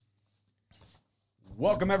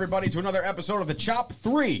Welcome, everybody, to another episode of the Chop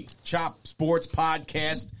 3 Chop Sports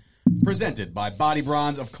Podcast, presented by Body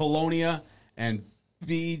Bronze of Colonia and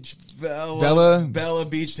Bella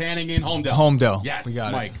Beach Tanning in Homedale. Homedale. Yes, we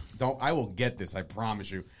got Mike. I will get this, I promise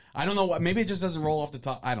you. I don't know what, maybe it just doesn't roll off the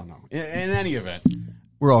top. I don't know. In any event,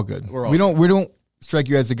 we're all good. We don't strike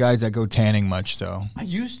you as the guys that go tanning much, so. I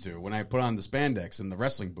used to when I put on the spandex and the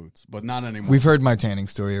wrestling boots, but not anymore. We've heard my tanning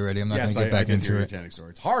story already. I'm not going to get back into it. Tanning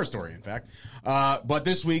story. It's a horror story, in fact. But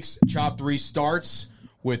this week's Chop 3 starts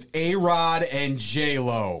with A-Rod and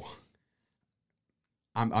J-Lo.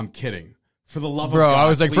 I'm kidding. For the love of God, I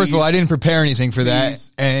was like, first of all, I didn't prepare anything for that.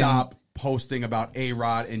 And stop posting about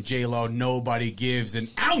A-Rod and J-Lo. Nobody gives an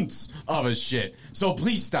ounce of a shit. So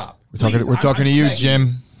please stop. We're talking to you,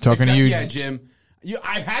 Jim. Yeah, Jim.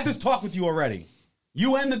 I've had this talk with you already.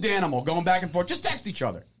 You and the Danimal going back and forth. Just text each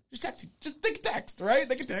other. Just they can text, right?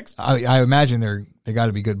 They can text. I imagine they got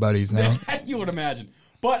to be good buddies now. You would imagine.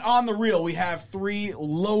 But on the real, we have 3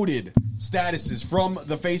 loaded statuses from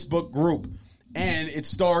the Facebook group. And it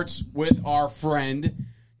starts with our friend,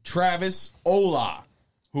 Travis Ola,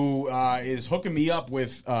 who is hooking me up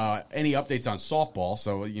with any updates on softball.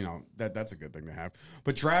 So, you know, that's a good thing to have.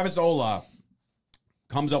 But Travis Ola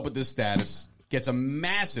comes up with this status, gets a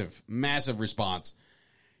massive, massive response.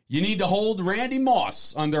 You need to hold Randy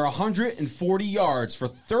Moss under 140 yards for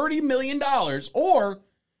 $30 million, or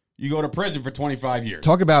you go to prison for 25 years.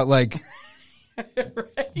 Talk about, like,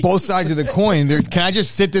 right? Both sides of the coin. Can I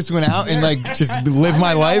just sit this one out and, like, just live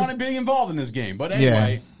my life? I want to be involved in this game. But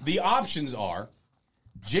anyway, The options are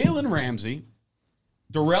Jalen Ramsey,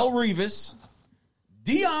 Darrelle Revis,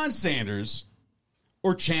 Deion Sanders,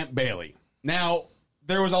 or Champ Bailey. Now,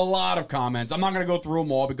 there was a lot of comments. I'm not going to go through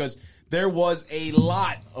them all because there was a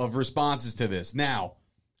lot of responses to this. Now,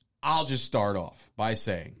 I'll just start off by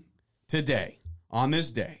saying, today, on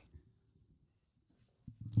this day,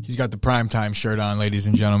 he's got the primetime shirt on, ladies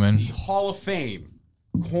and gentlemen. the Hall of Fame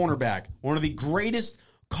cornerback, one of the greatest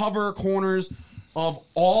cover corners of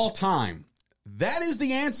all time. That is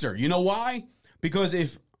the answer. You know why? Because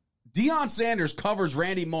if Deion Sanders covers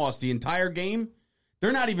Randy Moss the entire game,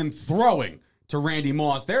 they're not even throwing to Randy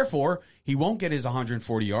Moss. Therefore, he won't get his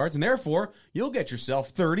 140 yards, and therefore, you'll get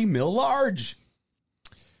yourself 30 mil large.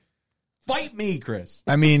 Fight me, Chris.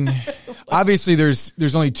 I mean, obviously,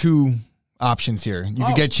 there's only 2 options here. You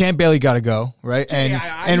could get Champ Bailey, got to go, right?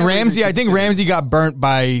 And Ramsey, I think Ramsey got burnt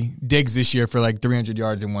by Diggs this year for like 300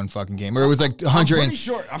 yards in one fucking game, or it was like 100.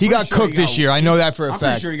 He got cooked this year. I know that for a fact. I'm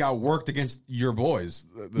pretty sure he got worked against your boys,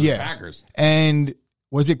 the Packers. And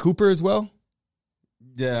was it Cooper as well?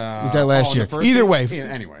 Yeah, was that last year? Either way,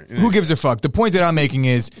 anyway, who gives a fuck? The point that I'm making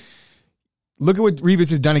is, look at what Revis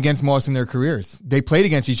has done against Moss in their careers. They played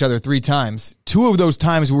against each other 3 times. 2 of those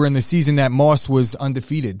times were in the season that Moss was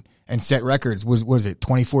undefeated and set records. Was it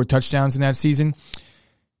 24 touchdowns in that season?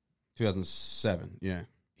 2007, yeah.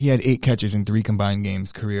 He had 8 catches in 3 combined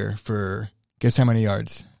games career for, guess how many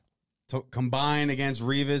yards? Combined against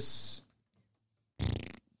Revis,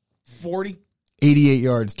 40? 88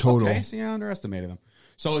 yards total. Okay, see, I underestimated them.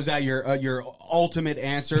 So is that your ultimate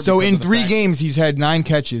answer? So in 3 games, he's had 9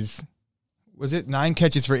 catches. Was it 9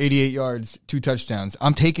 catches for 88 yards, 2 touchdowns?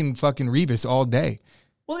 I'm taking fucking Revis all day.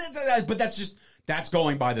 Well, but that's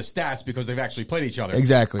going by the stats because they've actually played each other.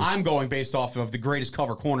 Exactly. I'm going based off of the greatest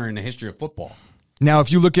cover corner in the history of football. Now,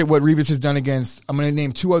 if you look at what Revis has done against, I'm going to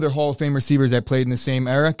name 2 other Hall of Fame receivers that played in the same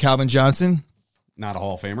era. Calvin Johnson. Not a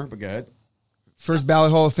Hall of Famer, but go ahead. First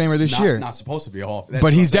ballot Hall of Famer this year. Not supposed to be a Hall of Famer.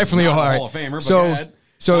 But he's definitely a Hall of Famer, but so, go ahead.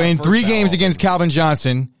 So in 3 games against Calvin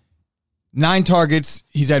Johnson, 9 targets.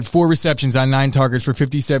 He's had 4 receptions on 9 targets for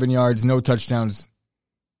 57 yards, no touchdowns.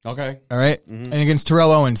 Okay. All right. Mm-hmm. And against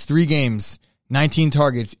Terrell Owens, 3 games, 19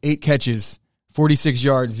 targets, 8 catches, 46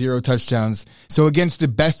 yards, 0 touchdowns. So against the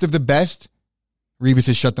best of the best, Revis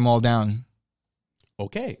has shut them all down.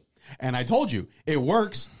 Okay. And I told you, it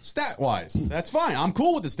works stat-wise. That's fine. I'm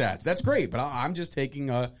cool with the stats. That's great. But I'm just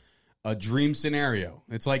taking a dream scenario.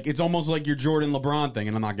 It's almost like your Jordan LeBron thing,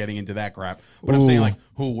 and I'm not getting into that crap. But I'm saying, like,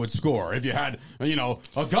 who would score if you had,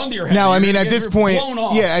 a gun to your head? Now, I mean, at this point,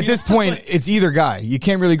 it's either guy. You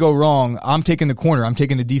can't really go wrong. I'm taking the corner. I'm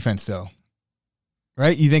taking the defense, though.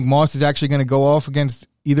 Right? You think Moss is actually going to go off against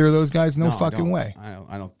either of those guys? No fucking way.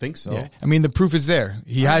 I don't think so. Yeah. I mean, the proof is there.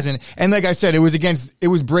 He hasn't. And like I said, it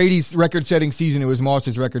was Brady's record-setting season. It was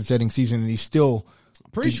Moss's record-setting season, and he's still.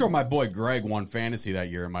 Pretty sure my boy Greg won fantasy that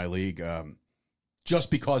year in my league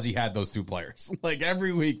just because he had those 2 players. Like,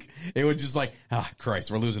 every week, it was just like,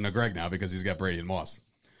 Christ, we're losing to Greg now because he's got Brady and Moss.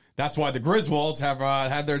 That's why the Griswolds have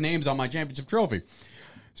had their names on my championship trophy.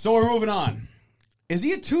 So we're moving on. Is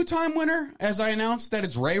he a 2-time winner? As I announced that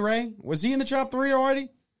it's Ray Ray. Was he in the top 3 already?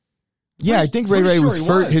 Yeah, I think Ray Ray was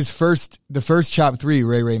the first top 3.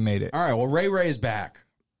 Ray made it. All right, well, Ray is back.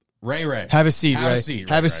 Ray. Have a seat, Ray.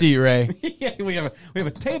 Have a seat, Ray. Yeah, we have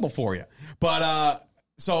a table for you. But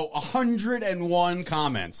so 101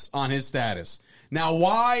 comments on his status. Now,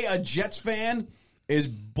 why a Jets fan is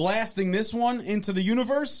blasting this one into the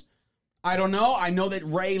universe, I don't know. I know that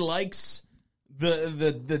Ray likes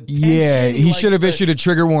the tension. Yeah, he should have issued a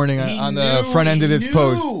trigger warning on the front end of this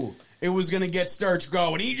post. It was going to get Sturch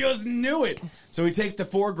going. He just knew it. So he takes the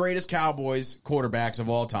 4 greatest Cowboys quarterbacks of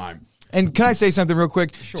all time. And can I say something real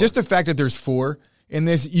quick? Sure. Just the fact that there's 4 in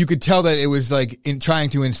this, you could tell that it was like in trying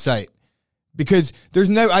to incite. Because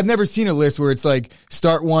I've never seen a list where it's like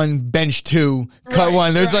start 1, bench 2, cut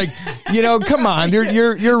 1. There's like, come on,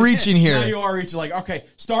 you're reaching here. Now you are reaching. Like, okay,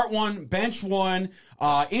 start 1, bench 1,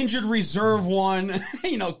 injured reserve 1,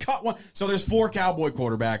 cut 1. So there's 4 Cowboy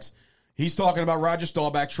quarterbacks. He's talking about Roger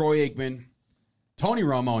Staubach, Troy Aikman, Tony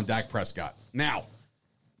Romo, and Dak Prescott. Now,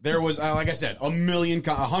 there was, like I said,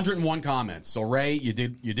 101 comments. So Ray, you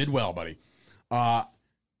did well, buddy. I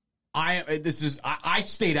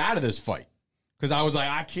stayed out of this fight. Because I was like,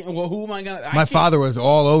 I can't. Well, who am I gonna? My father was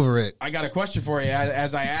all over it. I got a question for you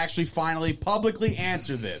as I actually finally publicly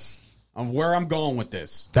answer this of where I'm going with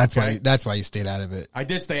this. That's why you stayed out of it. I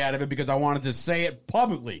did stay out of it because I wanted to say it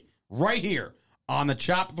publicly right here on the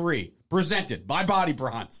Chop 3 presented by Body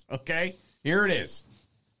Bronze. Okay, here it is.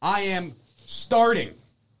 I am starting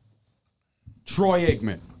Troy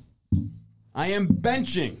Aikman. I am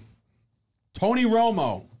benching Tony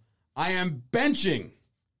Romo. I am benching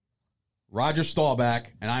Roger Staubach,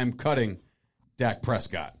 and I am cutting Dak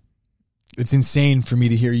Prescott. It's insane for me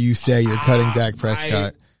to hear you say you're cutting Dak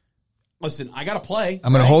Prescott. Listen, I got to play.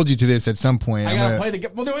 I'm going to hold you to this at some point. I got to play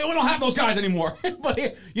well, we don't have those guys anymore. But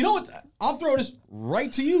here, you know what? I'll throw this right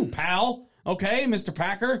to you, pal. Okay, Mr.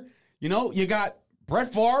 Packer. You got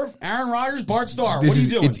Brett Favre, Aaron Rodgers, Bart Starr. What are you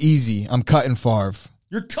doing? It's easy. I'm cutting Favre.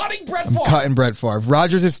 You're cutting Brett Favre? I'm cutting Brett Favre.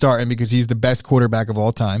 Rodgers is starting because he's the best quarterback of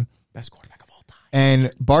all time. Best quarterback.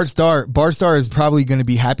 And Bart Starr is probably going to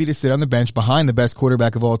be happy to sit on the bench behind the best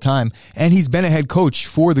quarterback of all time. And he's been a head coach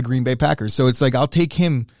for the Green Bay Packers. So it's like, I'll take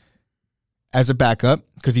him as a backup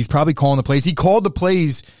because he's probably calling the plays. He called the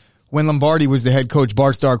plays when Lombardi was the head coach.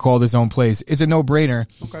 Bart Starr called his own plays. It's a no-brainer.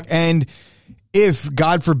 Okay. And if,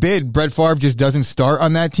 God forbid, Brett Favre just doesn't start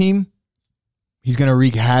on that team, he's going to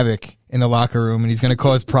wreak havoc in the locker room and he's going to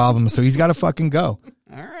cause problems. So he's got to fucking go.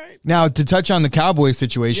 All right. Now, to touch on the Cowboys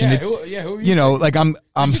situation, who are you like I'm.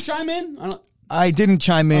 Did you chime in? I didn't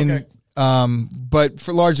chime in, okay. But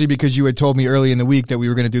for largely because you had told me early in the week that we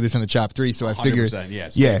were going to do this on the Chop 3, so I figured,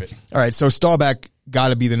 yeah. All right, so Staubach got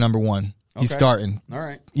to be the number 1. He's starting. All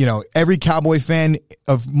right. Every Cowboy fan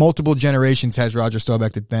of multiple generations has Roger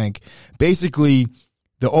Staubach to thank. Basically,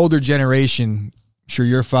 the older generation. Sure,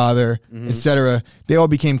 your father, etc. They all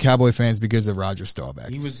became Cowboy fans because of Roger Staubach.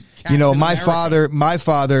 He was, my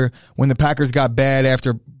father, when the Packers got bad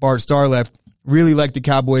after Bart Starr left, really liked the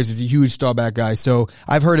Cowboys. He's a huge Staubach guy. So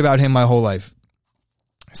I've heard about him my whole life.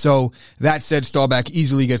 So that said, Staubach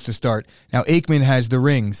easily gets the start. Now Aikman has the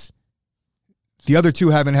rings. The other 2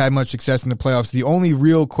 haven't had much success in the playoffs. The only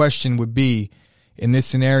real question would be in this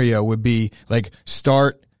scenario would be like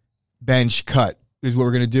start, bench, cut is what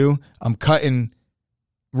we're going to do. I'm cutting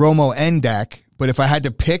Romo and Dak, but if I had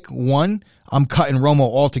to pick one, I'm cutting Romo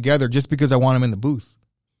altogether just because I want him in the booth.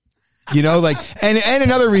 And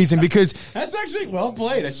another reason because that's actually well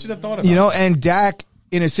played. I should have thought about it. And Dak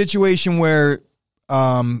in a situation where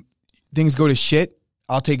things go to shit,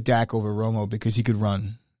 I'll take Dak over Romo because he could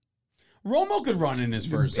run. Romo could run in his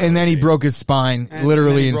first, and then he broke his spine,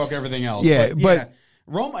 literally, and then he broke everything else. Yeah, but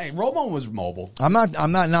Romo was mobile. I'm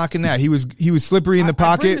not knocking that. He was slippery in the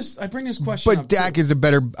pocket. I bring this question, but Dak is a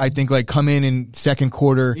better. I think come in second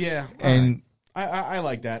quarter. Yeah, and right. I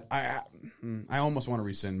like that. I almost want to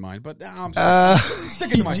rescind mine, but I'm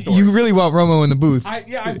sticking to my story. You really want Romo in the booth?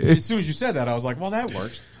 As soon as you said that, I was like, well, that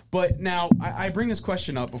works. But now I bring this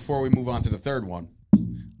question up before we move on to the third one.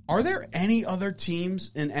 Are there any other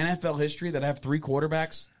teams in NFL history that have 3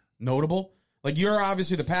 quarterbacks notable? Like, you're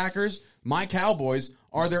obviously the Packers, my Cowboys.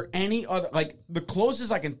 Are there any other, the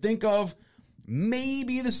closest I can think of,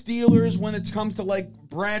 maybe the Steelers when it comes to,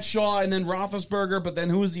 Bradshaw and then Roethlisberger, but then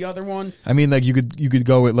who is the other one? I mean, you could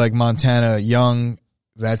go with, Montana, Young,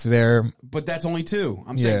 that's there. But that's only 2.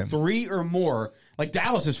 I'm saying 3 or more.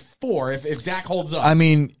 Dallas is 4 if Dak holds up. I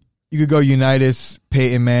mean, you could go Unitas,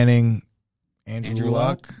 Peyton Manning, Andrew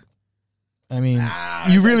Luck. I mean,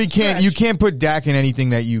 you really can't. You can't put Dak in anything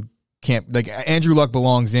that you can't, like, Andrew Luck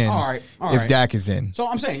belongs in all right. if Dak is in. So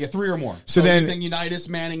I'm saying you're 3 or more. So then, you think Unitas,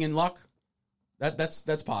 Manning, and Luck?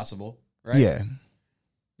 That's possible, right? Yeah.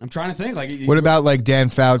 I'm trying to think. Like, what about like Dan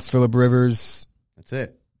Fouts, Phillip Rivers? That's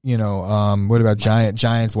it. You know, what about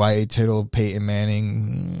Giants, Y.A. Tittle, Peyton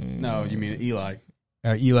Manning? No, you mean Eli.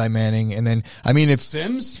 Eli Manning. And then, I mean, if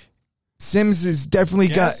Sims is definitely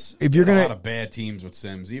got, if you're going to. A lot of bad teams with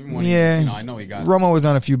Sims. Even when I know he got. Romo was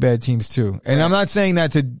on a few bad teams too. And I'm not saying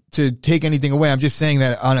that to take anything away. I'm just saying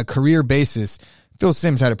that on a career basis, Phil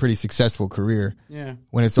Simms had a pretty successful career. Yeah.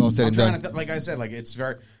 When it's all said and done. Like I said, like it's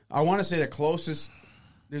very, I want to say the closest.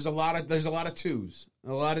 There's a lot of twos.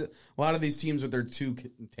 A lot of these teams with their two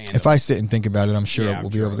tandems. If I sit and think about it, I'm sure we'll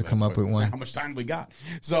be able to come up with one. How much time we got?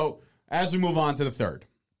 So as we move on to the third,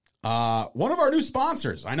 one of our new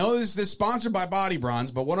sponsors. I know this is sponsored by Body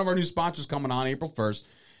Bronze, but one of our new sponsors coming on April 1st,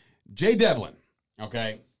 Jay Devlin.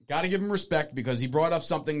 Okay, got to give him respect because he brought up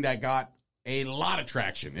something that got a lot of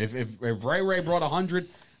traction. If Ray brought 100,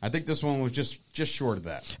 I think this one was just short of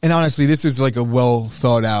that. And honestly, this was like a well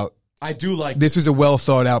thought out. I do like this. Was a well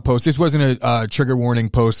thought out post. This wasn't a trigger warning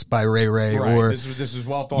post by Ray right. or this was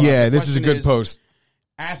well thought out. Yeah, this is a good post.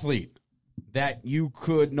 Athlete that you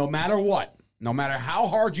could, no matter what, no matter how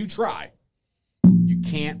hard you try, you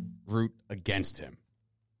can't root against him.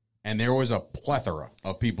 And there was a plethora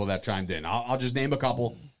of people that chimed in. I'll just name a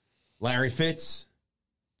couple. Larry Fitz,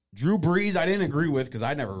 Drew Brees. I didn't agree with because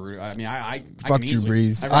I never. I mean, I fuck Drew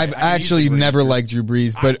Brees. I've actually never liked Drew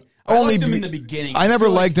Brees, but. I liked him in the beginning. I never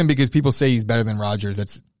liked him because people say he's better than Rodgers.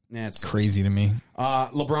 That's crazy to me.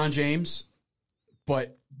 LeBron James,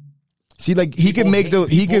 but see, like he could make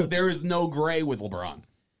there is no gray with LeBron.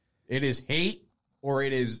 It is hate or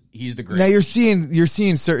it is he's the greatest. Now you're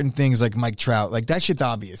seeing certain things like Mike Trout. Like that shit's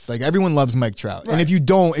obvious. Like everyone loves Mike Trout, right. And if you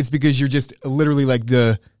don't, it's because you're just literally like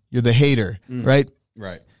you're the hater, right?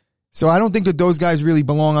 Right. So I don't think that those guys really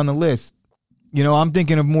belong on the list. You know, I'm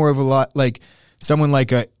thinking of more of a lot like someone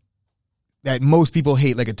like that most people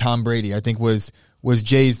hate, like a Tom Brady, I think was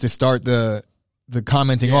Jay's to start the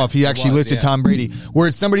commenting off. He actually listed Tom Brady, where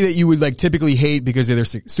it's somebody that you would like typically hate because they're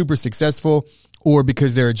super successful or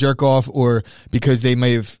because they're a jerk off or because they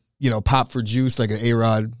may have, popped for juice like an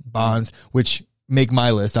A-Rod, Bonds, which make my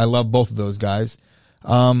list. I love both of those guys.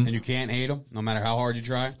 And you can't hate them no matter how hard you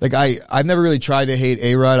try? Like I've never really tried to hate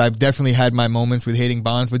A-Rod. I've definitely had my moments with hating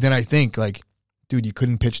Bonds, but then I think like, dude, you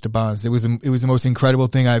couldn't pitch to Bonds. It was the most incredible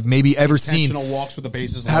thing I've maybe ever seen. Intentional walks with the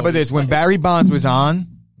bases. How about this? When Barry Bonds was on,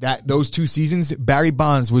 those 2 seasons, Barry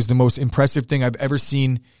Bonds was the most impressive thing I've ever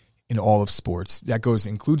seen in all of sports. That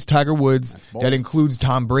includes Tiger Woods. That includes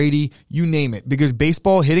Tom Brady. You name it. Because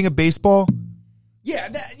hitting a baseball. Yeah,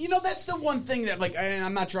 that's the one thing that like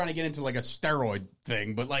I'm not trying to get into like a steroid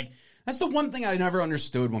thing, but like that's the one thing I never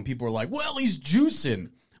understood when people were like, "Well, he's juicing."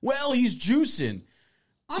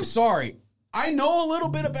 I'm sorry. I know a little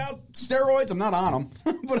bit about steroids. I'm not on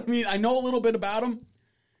them, but I mean, I know a little bit about them.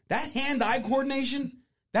 That hand-eye coordination,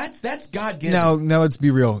 that's God-given. Now let's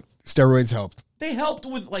be real. Steroids helped. They helped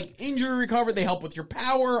with like injury recovery. They help with your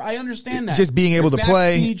power. I understand that. Just being able to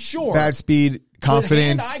play. Speed, sure. Bat speed,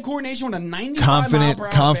 confidence. But hand-eye coordination with a 95 mile per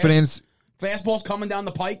hour confidence. Fastball's coming down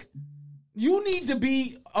the pike. You need to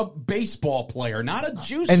be a baseball player, not a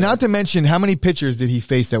juicer. And not to mention, how many pitchers did he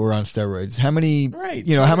face that were on steroids? How many,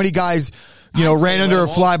 how many guys, ran under a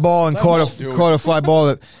fly ball and caught a fly ball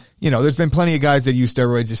that, there's been plenty of guys that use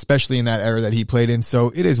steroids, especially in that era that he played in.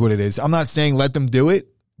 So it is what it is. I'm not saying let them do it,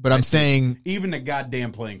 but I'm saying even the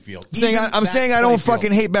goddamn playing field. I'm saying I don't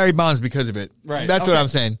fucking hate Barry Bonds because of it. Right. That's what I'm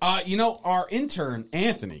saying. Our intern,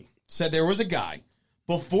 Anthony, said there was a guy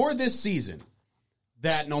before this season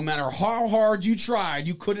that no matter how hard you tried,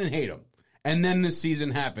 you couldn't hate him. And then this season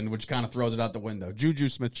happened, which kind of throws it out the window. Juju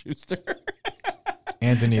Smith-Schuster.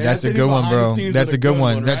 Anthony, that's a good one, bro. That's a good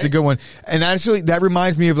one. Right? That's a good one. And actually, that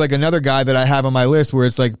reminds me of like another guy that I have on my list where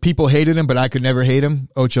it's like people hated him, but I could never hate him.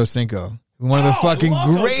 Ocho Cinco. One of the fucking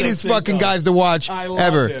greatest fucking guys to watch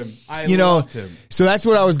ever. I loved him. So that's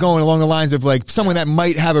what I was going along the lines of like someone that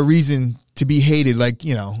might have a reason to be hated. Like,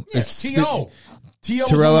 T.O.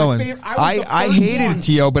 Terrell Owens. I hated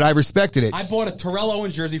T.O., but I respected it. I bought a Terrell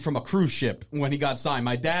Owens jersey from a cruise ship when he got signed.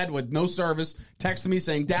 My dad, with no service, texted me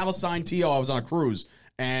saying, Dallas signed T.O. I was on a cruise.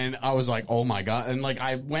 And I was like, oh, my God. And, like,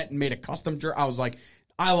 I went and made a custom jersey. I was like,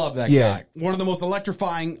 I love that guy. One of the most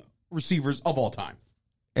electrifying receivers of all time.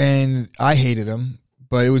 And I hated him.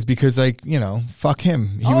 But it was because, fuck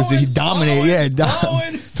him. He dominated. Yeah,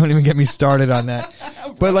 don't even get me started on that.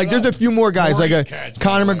 But like, there's a few more guys, like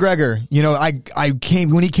Conor McGregor. You know,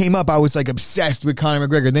 when he came up, I was like obsessed with Conor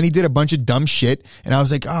McGregor. Then he did a bunch of dumb shit, and I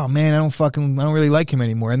was like, oh man, I don't really like him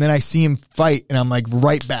anymore. And then I see him fight, and I'm like,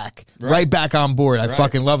 right back on board. I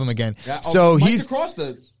fucking love him again. Yeah. So Mike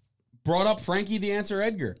DeCrosta brought up Frankie the Answer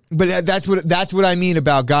Edgar. But that's what I mean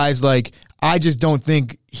about guys like. I just don't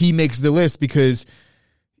think he makes the list because.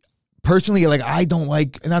 Personally, like, I don't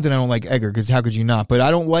like, not that I don't like Edgar, because how could you not? But I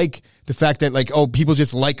don't like the fact that, like, oh, people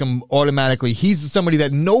just like him automatically. He's somebody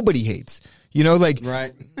that nobody hates. You know, like,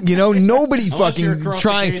 you know, nobody fucking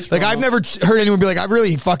trying. Like, I've never heard anyone be like, I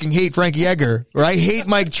really fucking hate Frankie Edgar, or I hate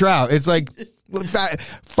Mike Trout. It's like,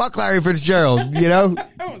 fuck Larry Fitzgerald, you know?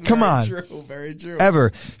 Come on. Very true.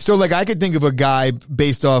 Ever. So, like, I could think of a guy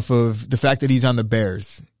based off of the fact that he's on the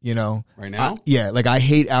Bears, you know? Right now? Yeah, like, I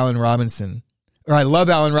hate Allen Robinson. Or I love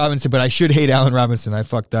Allen Robinson, but I should hate Allen Robinson. I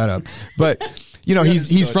fucked that up. But, you know,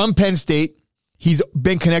 he's from Penn State. He's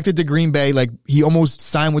been connected to Green Bay. Like, he almost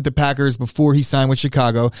signed with the Packers before he signed with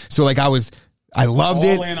Chicago. So, like, I loved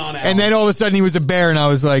it. And then all of a sudden he was a Bear, and I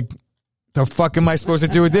was like, the fuck am I supposed to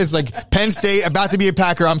do with this? Like, Penn State, about to be a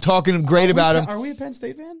Packer. I'm talking great about him. Are we a Penn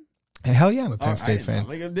State fan? Hell yeah, I'm a Penn State fan.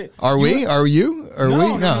 Are we? Are you? Are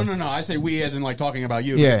we? No. I say we as in, like, talking about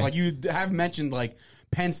you. Yeah. Like, you have mentioned, like,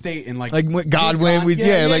 Penn State and like Godwin,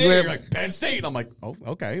 you're like Penn State. And I'm like, oh,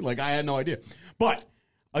 okay. Like, I had no idea. But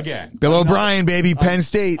again, Bill O'Brien, baby, Penn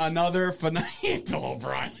State. Another phenomenal Bill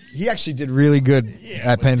O'Brien. He actually did really good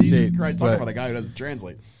at Penn State. Christ, talking about a guy who doesn't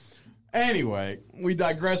translate. Anyway, we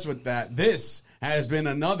digress with that. This has been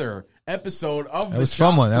another episode of That was a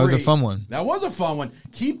fun one. That was a fun one.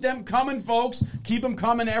 Keep them coming, folks. Keep them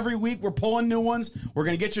coming every week. We're pulling new ones. We're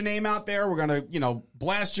going to get your name out there. We're going to,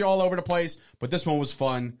 blast you all over the place. But this one was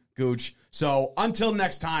fun, Gooch. So until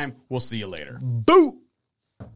next time, we'll see you later. Boo!